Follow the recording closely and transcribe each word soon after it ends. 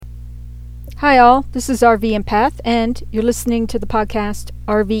Hi, all. This is RV Empath, and you're listening to the podcast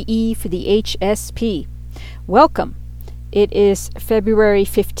RVE for the HSP. Welcome. It is February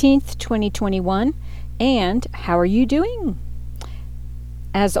 15th, 2021, and how are you doing?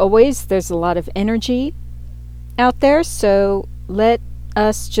 As always, there's a lot of energy out there, so let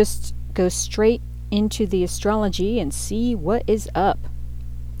us just go straight into the astrology and see what is up.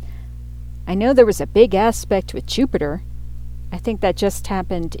 I know there was a big aspect with Jupiter. I think that just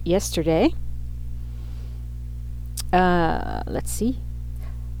happened yesterday. Let's see.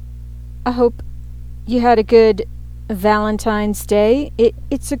 I hope you had a good Valentine's Day.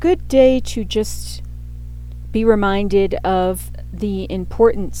 It's a good day to just be reminded of the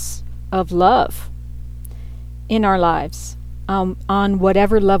importance of love in our lives, on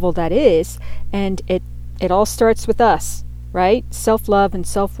whatever level that is. And it all starts with us, right? Self-love and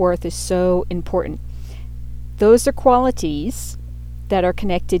self-worth is so important. Those are qualities that are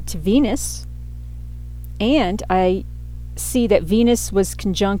connected to Venus. And I see that Venus was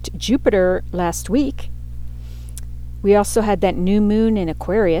conjunct Jupiter last week. We also had that new moon in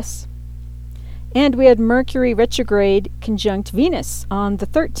Aquarius. And we had Mercury retrograde conjunct Venus on the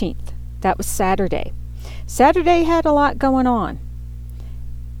 13th. That was Saturday. Saturday had a lot going on.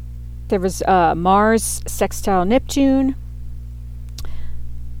 There was Mars sextile Neptune,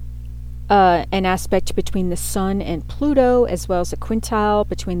 an aspect between the Sun and Pluto, as well as a quintile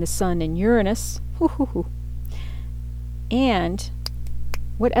between the Sun and Uranus. And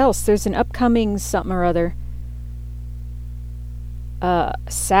what else? There's an upcoming something or other.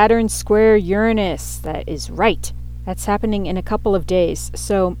 Saturn square Uranus. That is right. That's happening in a couple of days.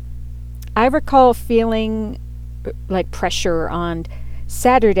 So I recall feeling like pressure on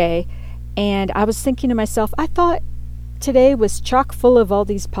Saturday, and I was thinking to myself, I thought today was chock full of all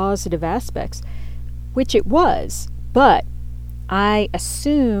these positive aspects, which it was, but I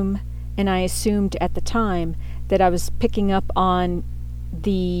assume, and I assumed at the time, that I was picking up on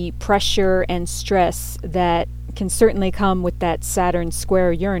the pressure and stress that can certainly come with that Saturn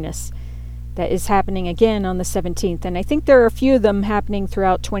square Uranus that is happening again on the 17th. And I think there are a few of them happening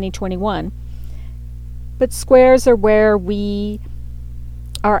throughout 2021. But squares are where we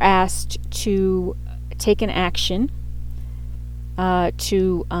are asked to take an action,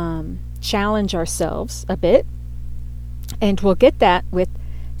 to challenge ourselves a bit. And we'll get that with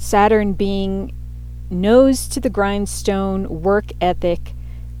Saturn being nose to the grindstone, work ethic,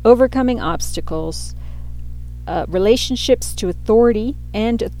 overcoming obstacles, relationships to authority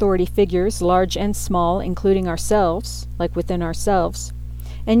and authority figures, large and small, including ourselves, like within ourselves.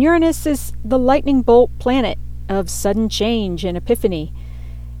 And Uranus is the lightning bolt planet of sudden change and epiphany.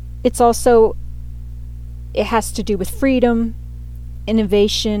 It has to do with freedom,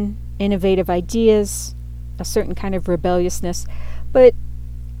 innovation, innovative ideas, a certain kind of rebelliousness. But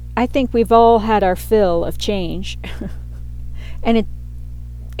I think we've all had our fill of change. And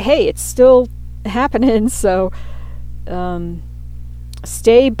it's still happening, so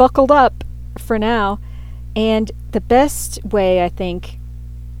stay buckled up for now. And the best way, I think,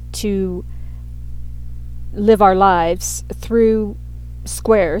 to live our lives through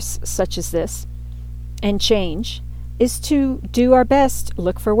squares such as this and change is to do our best,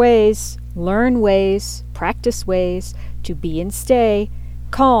 look for ways, learn ways, practice ways to be and stay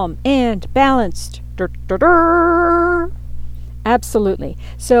calm and balanced. Absolutely.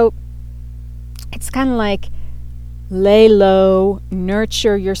 So it's kind of like lay low,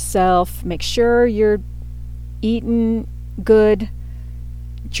 nurture yourself, make sure you're eating good,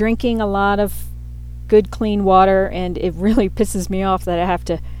 drinking a lot of good clean water. And it really pisses me off that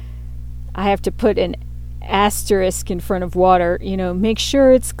I have to put an asterisk in front of water, make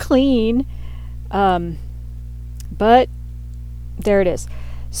sure it's clean. But there it is.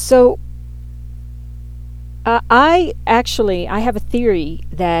 So I have a theory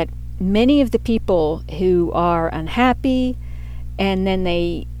that many of the people who are unhappy and then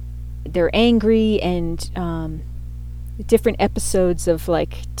they're angry and different episodes of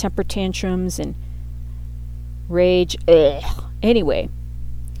like temper tantrums and rage. Anyway,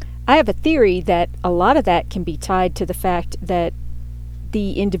 I have a theory that a lot of that can be tied to the fact that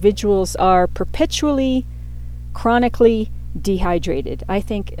the individuals are perpetually, chronically dehydrated. I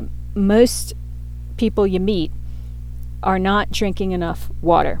think most people you meet are not drinking enough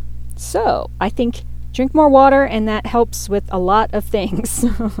water. So I think drink more water, and that helps with a lot of things.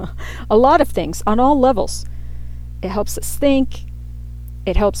 A lot of things on all levels. It helps us think.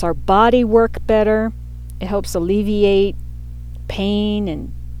 It helps our body work better. It helps alleviate pain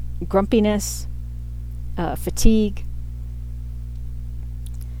and grumpiness, fatigue.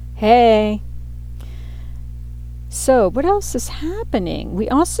 Hey. So, what else is happening? We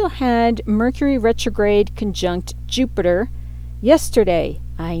also had Mercury retrograde conjunct Jupiter yesterday.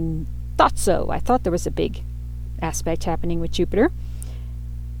 I thought so. I thought there was a big aspect happening with Jupiter.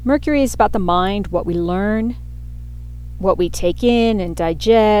 Mercury is about the mind, what we learn, what we take in and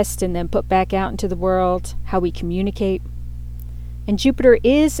digest and then put back out into the world, how we communicate. And Jupiter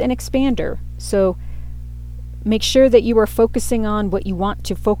is an expander, so make sure that you are focusing on what you want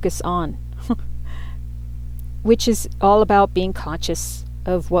to focus on, which is all about being conscious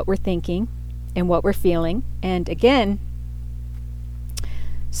of what we're thinking and what we're feeling. And again,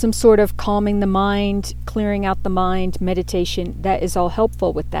 some sort of calming the mind, clearing out the mind, meditation, that is all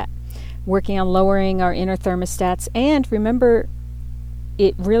helpful with that. Working on lowering our inner thermostats. And remember,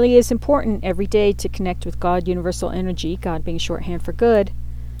 it really is important every day to connect with God, universal energy, God being shorthand for good,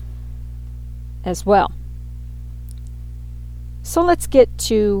 as well. So let's get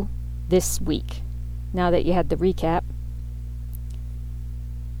to this week, now that you had the recap.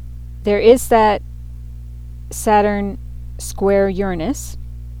 There is that Saturn square Uranus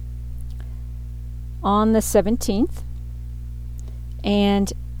on the 17th,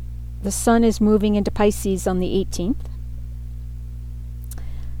 and the Sun is moving into Pisces on the 18th.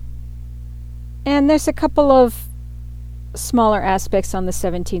 And there's a couple of smaller aspects on the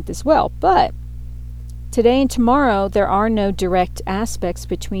 17th as well, but today and tomorrow there are no direct aspects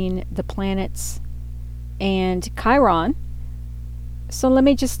between the planets and Chiron. So let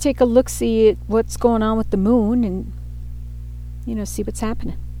me just take a look-see at what's going on with the moon and, see what's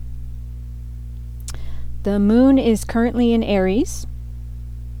happening. The moon is currently in Aries,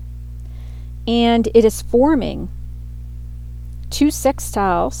 and it is forming two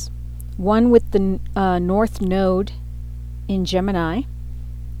sextiles, one with the North Node in Gemini,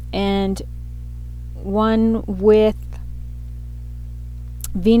 and one with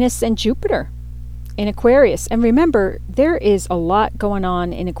Venus and Jupiter in Aquarius. And remember, there is a lot going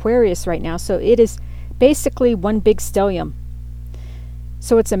on in Aquarius right now, so it is basically one big stellium.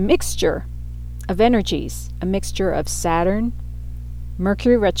 So it's a mixture of energies, a mixture of Saturn,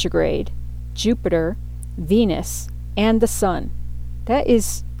 Mercury retrograde, Jupiter, Venus, and the Sun. That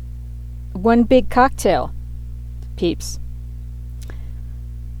is one big cocktail, peeps.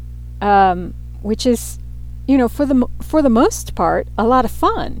 Which is, for the most part, a lot of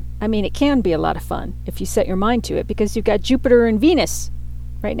fun. I mean, it can be a lot of fun if you set your mind to it, because you've got Jupiter and Venus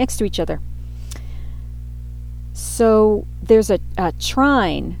right next to each other. So there's a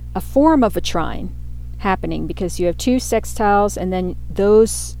trine, a form of a trine happening, because you have two sextiles, and then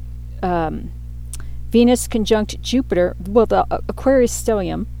those Venus conjunct Jupiter, well, the Aquarius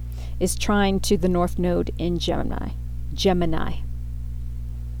stellium is trine to the North Node in Gemini.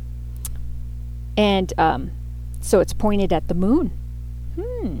 And so it's pointed at the moon.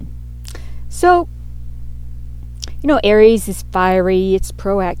 So, Aries is fiery, it's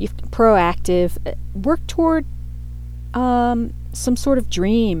proactive. Work toward some sort of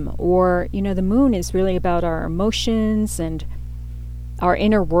dream, or, the moon is really about our emotions and our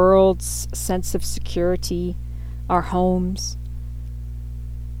inner world's sense of security, our homes.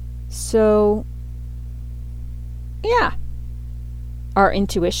 So, yeah, our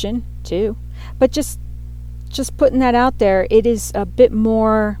intuition too. But just putting that out there, it is a bit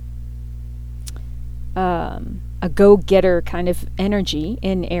more a go-getter kind of energy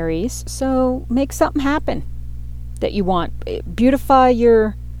in Aries. So make something happen that you want. Beautify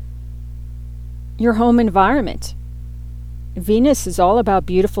your home environment. Venus is all about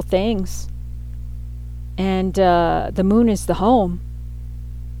beautiful things, and the moon is the home.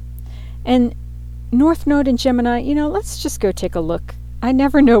 And North Node in Gemini, let's just go take a look. I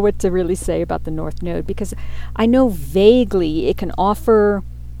never know what to really say about the North Node, because I know vaguely it can offer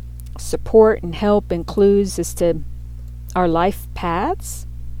support and help and clues as to our life paths.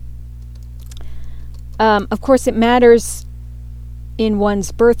 Of course, it matters in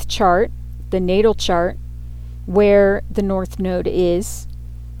one's birth chart, the natal chart, where the North Node is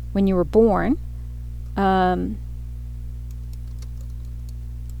when you were born.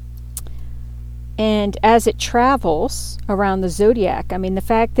 And as it travels around the zodiac, the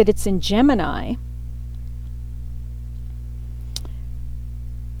fact that it's in Gemini.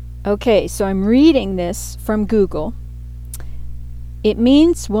 Okay, so I'm reading this from Google. It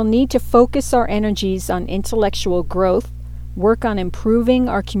means we'll need to focus our energies on intellectual growth, work on improving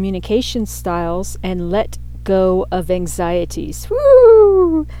our communication styles, and let go of anxieties.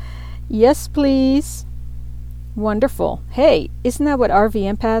 Woo! Yes, please. Wonderful. Hey, isn't that what RV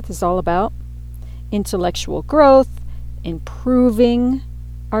Empath is all about? Intellectual growth, improving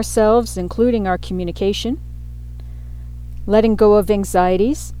ourselves, including our communication, letting go of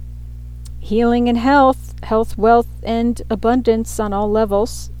anxieties, healing and health, health, wealth, and abundance on all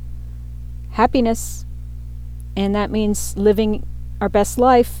levels. Happiness. And that means living our best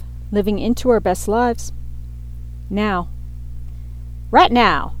life, living into our best lives. Now. Right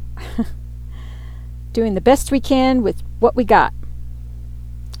now. Doing the best we can with what we got.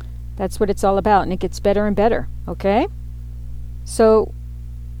 That's what it's all about, and it gets better and better, okay? So,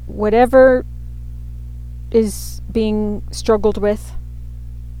 whatever is being struggled with,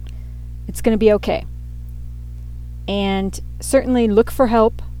 it's going to be okay. And certainly look for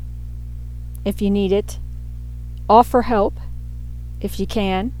help if you need it. Offer help if you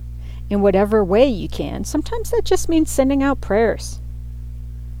can, in whatever way you can. Sometimes that just means sending out prayers.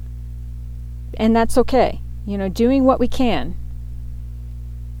 And that's okay. Doing what we can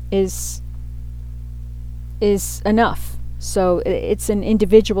is enough. So it's an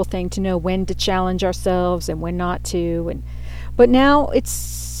individual thing to know when to challenge ourselves and when not to. But now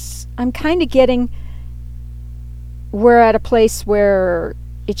I'm kind of we're at a place where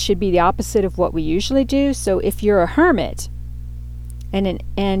it should be the opposite of what we usually do. So if you're a hermit and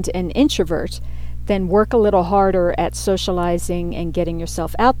an introvert, then work a little harder at socializing and getting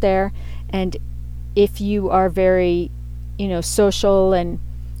yourself out there. And if you are very, social and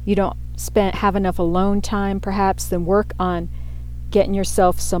you don't have enough alone time, perhaps, then work on getting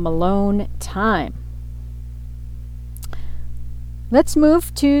yourself some alone time. Let's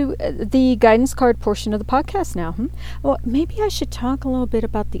move to the guidance card portion of the podcast now. Well, maybe I should talk a little bit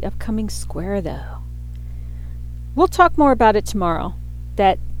about the upcoming square, though. We'll talk more about it tomorrow.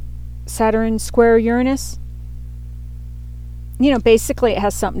 That Saturn square Uranus, basically it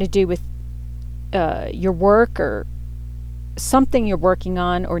has something to do with your work or something you're working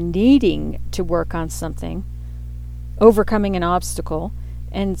on or needing to work on something, overcoming an obstacle,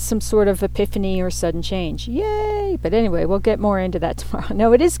 and some sort of epiphany or sudden change. Yay! But anyway, we'll get more into that tomorrow.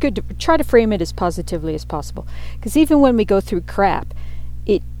 No, it is good to try to frame it as positively as possible, because even when we go through crap,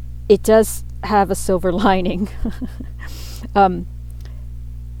 it does have a silver lining.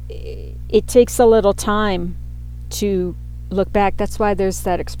 It takes a little time to look back. That's why there's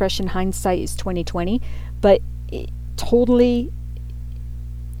that expression, hindsight is 20/20. But totally,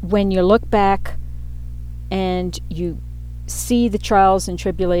 when you look back and you see the trials and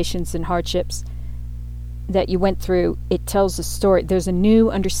tribulations and hardships that you went through, it tells a story. There's a new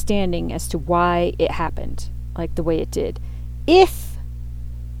understanding as to why it happened like the way it did. If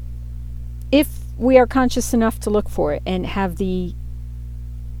we are conscious enough to look for it and have the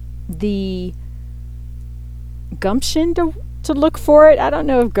gumption to look for it. I don't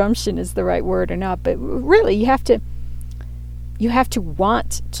know if gumption is the right word or not, but really you have to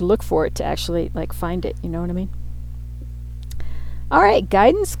want to look for it to actually find it, you know what I mean? All right,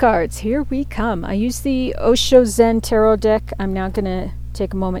 guidance cards, here we come. I use the Osho Zen Tarot deck. I'm now going to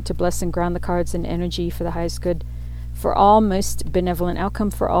take a moment to bless and ground the cards in energy for the highest good for all, most benevolent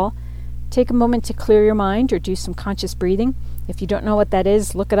outcome for all. Take a moment to clear your mind or do some conscious breathing. If you don't know what that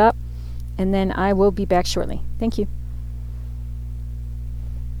is, look it up, and then I will be back shortly. Thank you.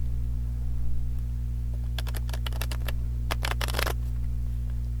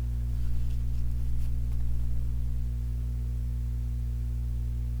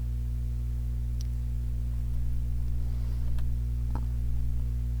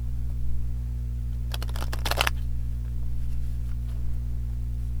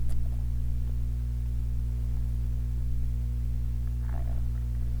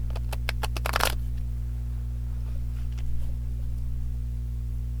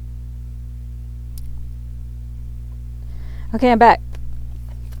 Okay, I'm back.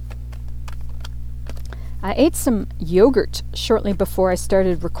 I ate some yogurt shortly before I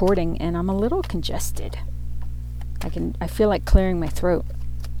started recording, and I'm a little congested. I feel like clearing my throat.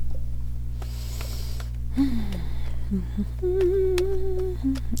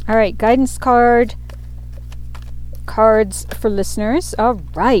 All right, guidance cards for listeners. All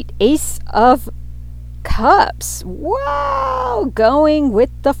right, Ace of Cups. Wow, going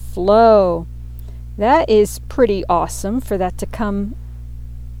with the flow. That is pretty awesome for that to come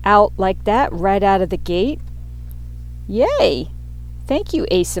out like that right out of the gate. Yay! Thank you,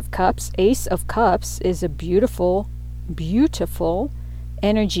 Ace of Cups. Ace of Cups is a beautiful, beautiful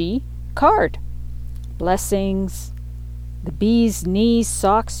energy card. Blessings, the bee's knees,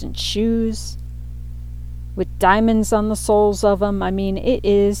 socks, and shoes with diamonds on the soles of them. I mean, it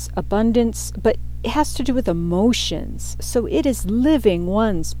is abundance, but it has to do with emotions. So it is living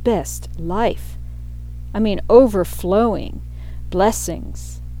one's best life. I mean, overflowing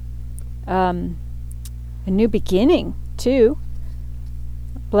blessings. A new beginning, too.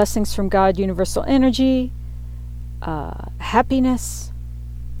 Blessings from God, universal energy, happiness.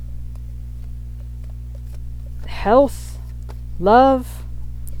 health, love.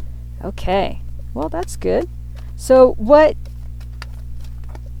 Okay, well, that's good. So what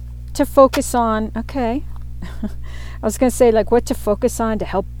to focus on? Okay. I was going to say, like, what to focus on to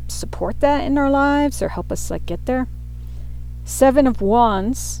help support that in our lives or help us, like, get there. 7 of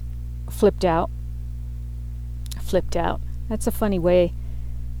Wands flipped out. That's a funny way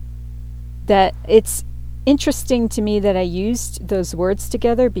that it's interesting to me that I used those words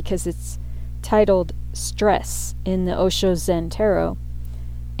together, because it's titled Stress in the Osho Zen Tarot.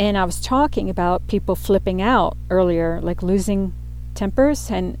 And I was talking about people flipping out earlier, like losing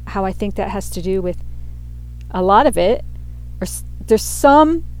tempers, and how I think that has to do with a lot of it. There's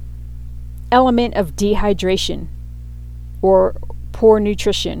some element of dehydration or poor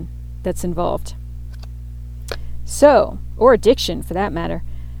nutrition that's involved. So, or addiction for that matter.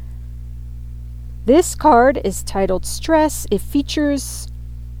 This card is titled Stress. It features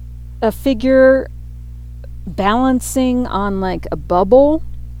a figure balancing on like a bubble,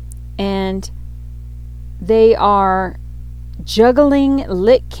 and they are juggling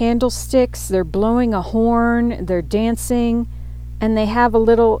lit candlesticks, they're blowing a horn, they're dancing, and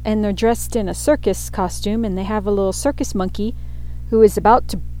they're dressed in a circus costume, and they have a little circus monkey who is about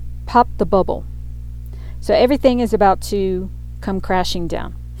to pop the bubble. So everything is about to come crashing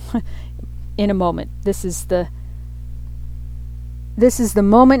down in a moment. This is the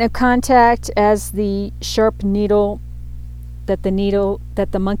moment of contact, as the sharp needle that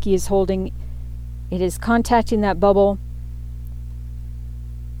the monkey is holding, it is contacting that bubble.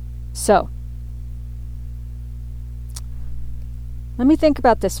 So, let me think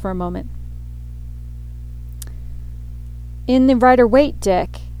about this for a moment. In the Rider-Waite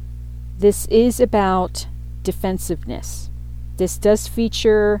deck, this is about defensiveness. This does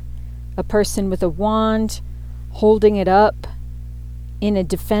feature a person with a wand holding it up in a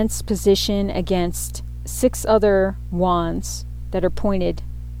defense position against 6 other wands that are pointed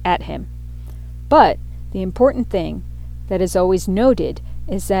at him. But the important thing that is always noted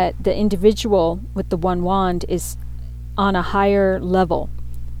is that the individual with the one wand is on a higher level,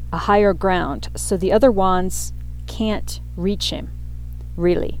 a higher ground, so the other wands can't reach him,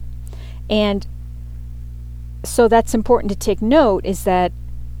 really. And so that's important to take note, is that,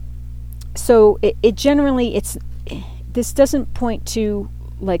 so it generally, this doesn't point to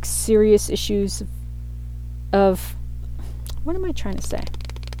like serious issues of, what am I trying to say?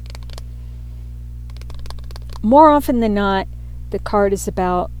 More often than not, the card is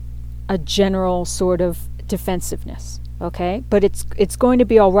about a general sort of defensiveness, okay? But it's going to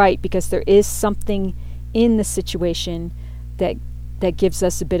be all right, because there is something in the situation that gives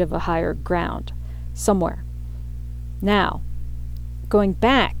us a bit of a higher ground somewhere. Now, going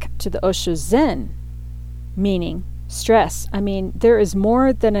back to the Osho Zen meaning, stress. I mean, there is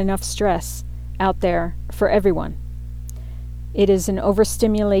more than enough stress out there for everyone. It is an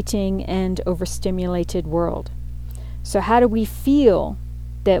overstimulating and overstimulated world. So how do we feel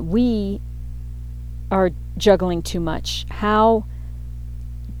that we are juggling too much? How,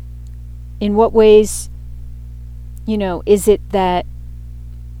 in what ways, is it that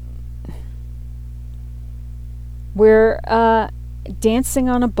we're dancing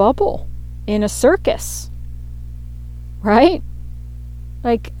on a bubble in a circus, right?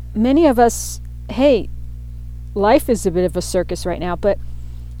 Like, many of us, hey, life is a bit of a circus right now, but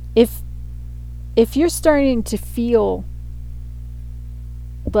if you're starting to feel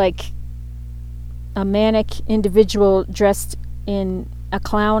like a manic individual dressed in a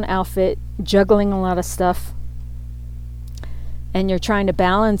clown outfit, juggling a lot of stuff, and you're trying to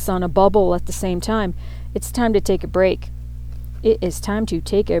balance on a bubble at the same time, it's time to take a break. It is time to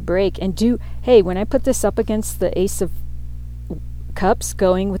take a break and hey, when I put this up against the Ace of Cups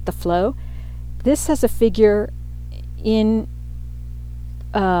going with the flow, this has a figure in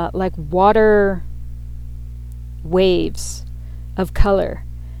like water waves of color,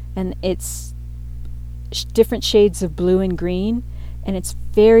 and it's different shades of blue and green, and it's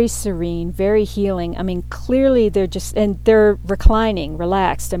very serene, very healing. I mean, clearly they're reclining,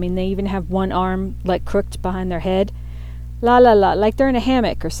 relaxed. I mean, they even have one arm like crooked behind their head, like they're in a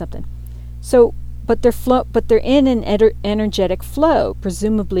hammock or something. So, but they're in an energetic flow,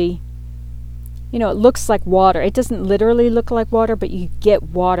 presumably. It looks like water. It doesn't literally look like water, but you get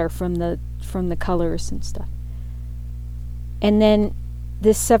water from the colors and stuff. And then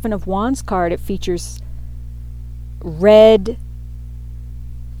this 7 of Wands card, it features red,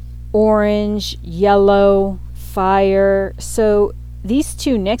 orange, yellow, fire. So these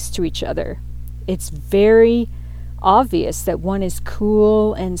two next to each other, it's very obvious that one is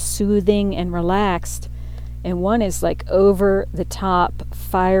cool and soothing and relaxed, and one is like over the top,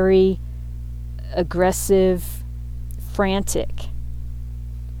 fiery, aggressive, frantic.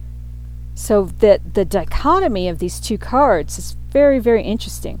 So that the dichotomy of these two cards is very, very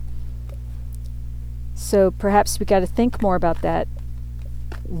interesting. So perhaps we got to think more about that,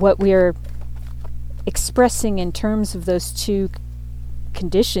 what we're expressing in terms of those two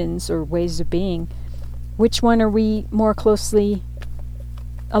conditions or ways of being. Which one are we more closely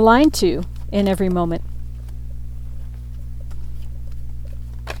aligned to in every moment?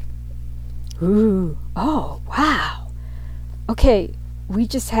 Ooh, oh, wow. Okay, we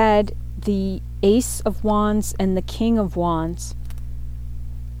just had the Ace of Wands and the King of Wands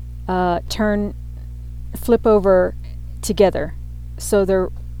flip over together. So they're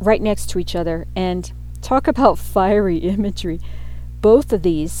right next to each other. And talk about fiery imagery. Both of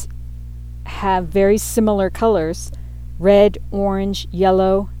these have very similar colors. Red, orange,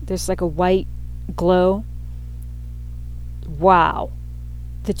 yellow. There's like a white glow. Wow.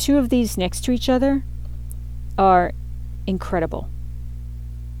 The two of these next to each other are incredible.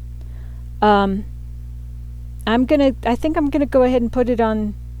 I think I'm gonna go ahead and put it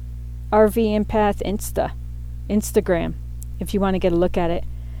on RV Empath Instagram, if you want to get a look at it,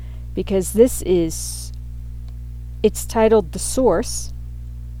 because it's titled The Source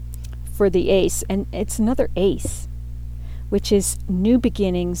for the Ace, and it's another Ace, which is new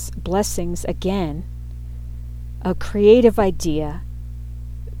beginnings, blessings again, a creative idea,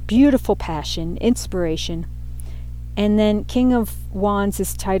 beautiful passion, inspiration. And then King of Wands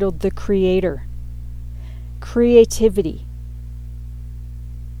is titled The Creator, creativity.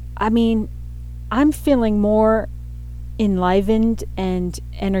 I mean, I'm feeling more enlivened and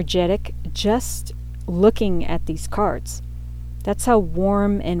energetic just looking at these cards. That's how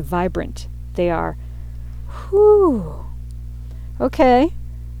warm and vibrant they are. Whew. Okay.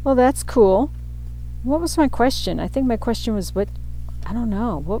 Well, that's cool. What was my question? I think my question was I don't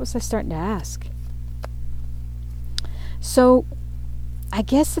know. What was I starting to ask? So, I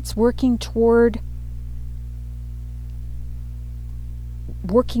guess it's working toward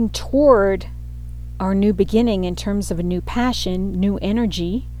our new beginning in terms of a new passion, new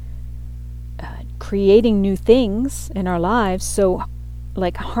energy, creating new things in our lives. So,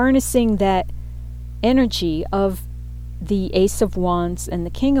 like harnessing that energy of the Ace of Wands and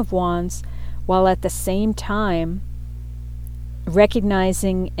the King of Wands, while at the same time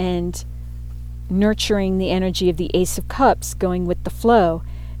recognizing and nurturing the energy of the Ace of Cups, going with the flow.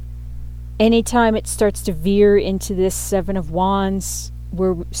 Anytime it starts to veer into this Seven of Wands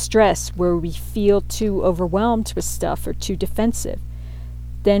where we feel too overwhelmed with stuff or too defensive,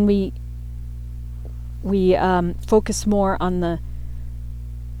 then we focus more on the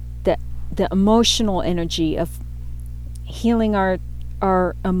emotional energy of healing our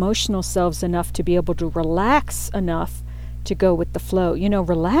emotional selves enough to be able to relax enough to go with the flow. You know,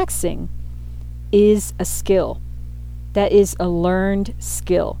 relaxing is a skill. That is a learned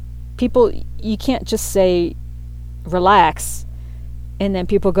skill. People, you can't just say relax and then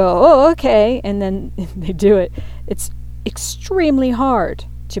people go, oh, okay, and then they do it. It's extremely hard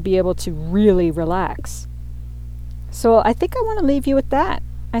to be able to really relax. So I think I want to leave you with that.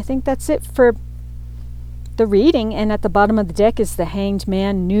 I think that's it for the reading. And at the bottom of the deck is the Hanged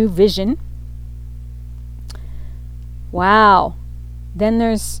Man, New Vision. Wow. Then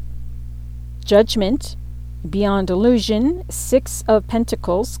there's Judgment, Beyond Illusion, Six of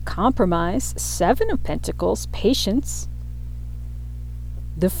Pentacles, Compromise, Seven of Pentacles, Patience,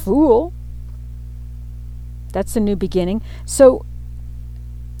 the Fool. That's a new beginning. So,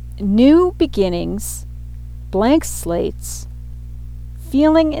 new beginnings, blank slates,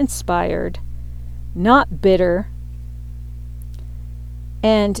 feeling inspired, not bitter,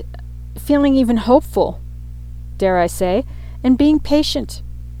 and feeling even hopeful, dare I say, and being patient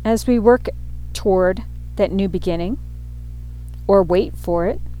as we work toward that new beginning or wait for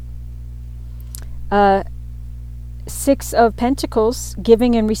it. Six of Pentacles,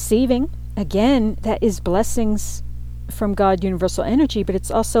 giving and receiving. Again, that is blessings from God, universal energy, but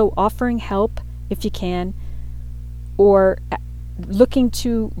it's also offering help if you can, or looking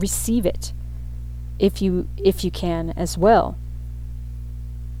to receive it if you can as well.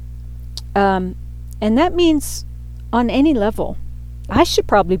 And that means on any level. I should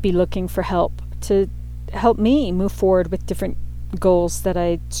probably be looking for help to help me move forward with different goals that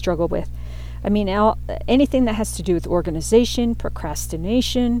I struggle with. I mean, anything that has to do with organization,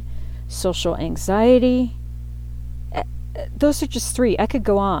 procrastination, social anxiety. Those are just three. I could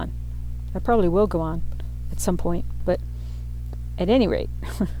go on. I probably will go on at some point. But at any rate,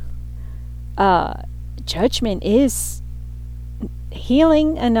 judgment is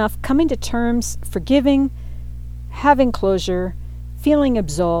healing enough, coming to terms, forgiving, having closure, feeling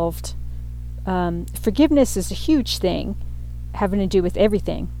absolved, Forgiveness is a huge thing having to do with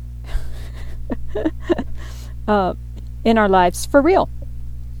everything in our lives, for real.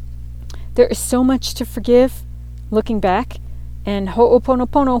 There is so much to forgive looking back, and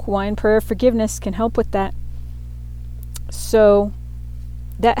Ho'oponopono, Hawaiian prayer of forgiveness, can help with that. So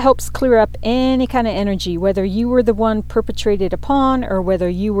that helps clear up any kind of energy, whether you were the one perpetrated upon or whether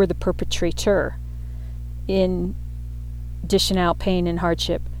you were the perpetrator in dishing out pain and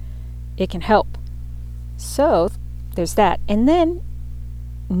hardship. It can help. So there's that. And then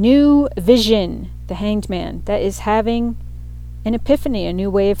new vision, the Hanged Man. That is having an epiphany, a new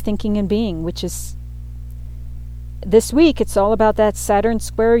way of thinking and being, which is this week. It's all about that Saturn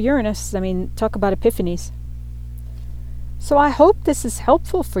square Uranus. I mean, talk about epiphanies. So I hope this is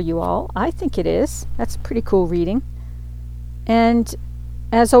helpful for you all. I think it is. That's a pretty cool reading. And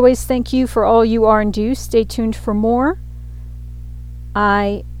as always, thank you for all you are and do. Stay tuned for more.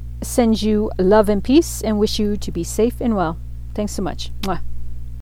 I send you love and peace and wish you to be safe and well. Thanks so much. Mwah.